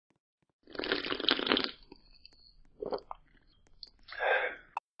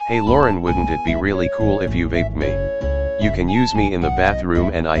Hey Lauren, wouldn't it be really cool if you vaped me? You can use me in the bathroom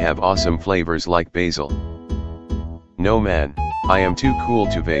and I have awesome flavors like basil. No man, I am too cool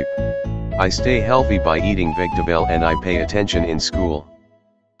to vape. I stay healthy by eating vegetable and I pay attention in school.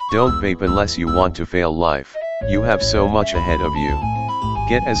 Don't vape unless you want to fail life, you have so much ahead of you.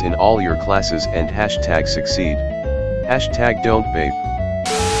 Get A's in all your classes and hashtag succeed. Hashtag don't vape.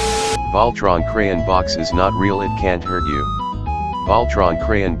 Voltron crayon box is not real, it can't hurt you. Voltron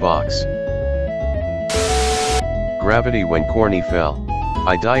crayon box. Gravity when corny fell.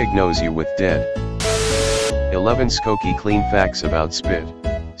 I diagnose you with dead. 11 Skokie clean facts about spit.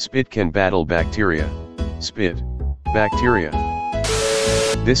 Spit can battle bacteria. Spit. Bacteria.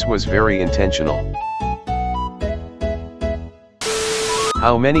 This was very intentional.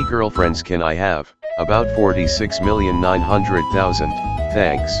 How many girlfriends can I have? About 46,900,000,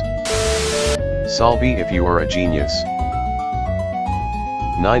 thanks. Salvi if you are a genius.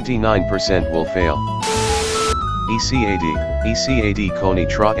 99% will fail. ECAD Koni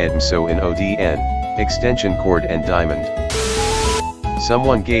Tra Edmso in ODN, extension cord and diamond.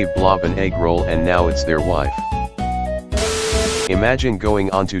 Someone gave Blob an egg roll and now it's their wife. Imagine going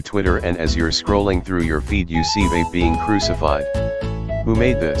onto Twitter and as you're scrolling through your feed you see vape being crucified. Who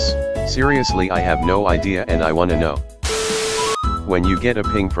made this? Seriously, I have no idea and I wanna know. When you get a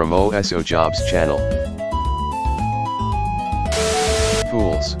ping from OSO Jobs channel.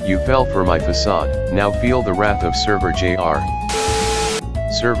 Fools, you fell for my facade, now feel the wrath of server JR.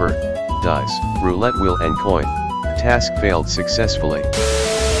 Server, dice, roulette wheel and coin. Task failed successfully.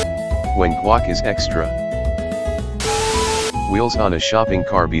 When guac is extra. Wheels on a shopping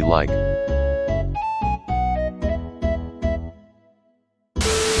car be like.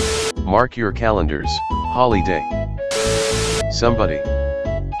 Mark your calendars, holiday. Somebody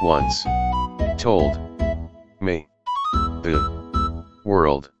once told me the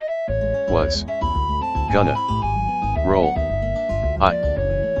world was gonna roll. I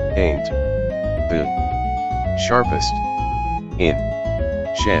ain't the sharpest in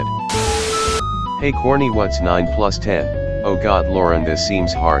shed. Hey corny, what's 9 plus 10? Oh god Lauren, this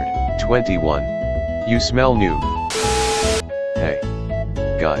seems hard. 21. You smell noob. Hey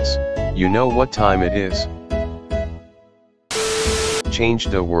guys, you know what time it is? Change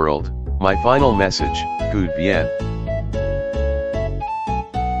the world. My final message, good viet.